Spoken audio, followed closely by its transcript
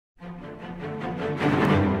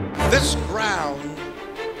this ground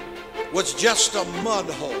was just a mud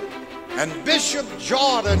hole. And Bishop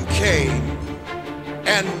Jordan came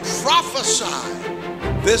and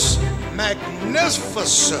prophesied this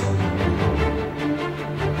magnificent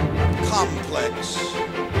complex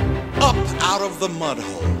up out of the mud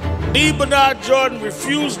hole. E. Bernard Jordan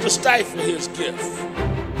refused to stifle his gift.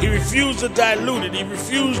 He refused to dilute it. He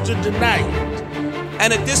refused to deny it.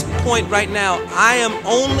 And at this point right now, I am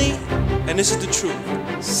only, and this is the truth,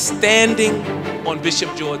 standing on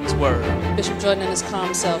Bishop Jordan's word. Bishop Jordan in his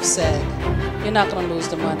calm self said, you're not going to lose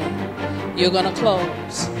the money. You're going to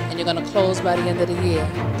close, and you're going to close by the end of the year.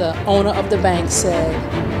 The owner of the bank said,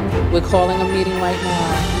 we're calling a meeting right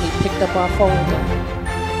now. And he picked up our folder,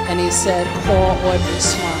 and he said, call Audrey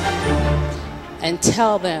Smart and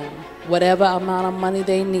tell them whatever amount of money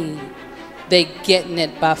they need, they're getting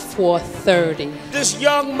it by 4:30. This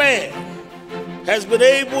young man has been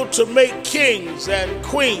able to make kings and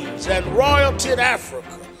queens and royalty in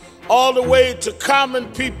Africa, all the way to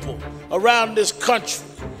common people around this country,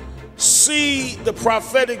 see the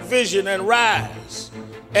prophetic vision and rise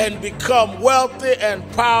and become wealthy and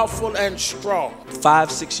powerful and strong.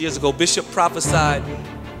 5-6 years ago, Bishop prophesied,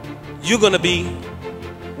 you're going to be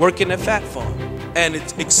working at Fat Farm. And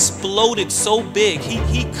it exploded so big.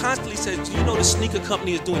 He constantly says, you know, the sneaker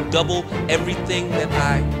company is doing double everything that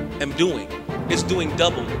I am doing. It's doing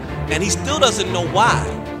double. And he still doesn't know why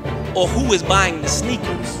or who is buying the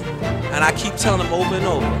sneakers. And I keep telling him over and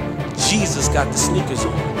over, Jesus got the sneakers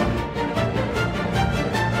on.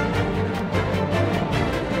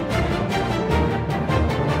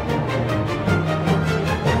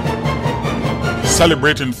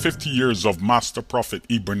 Celebrating 50 years of Master Prophet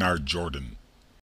E. Bernard Jordan.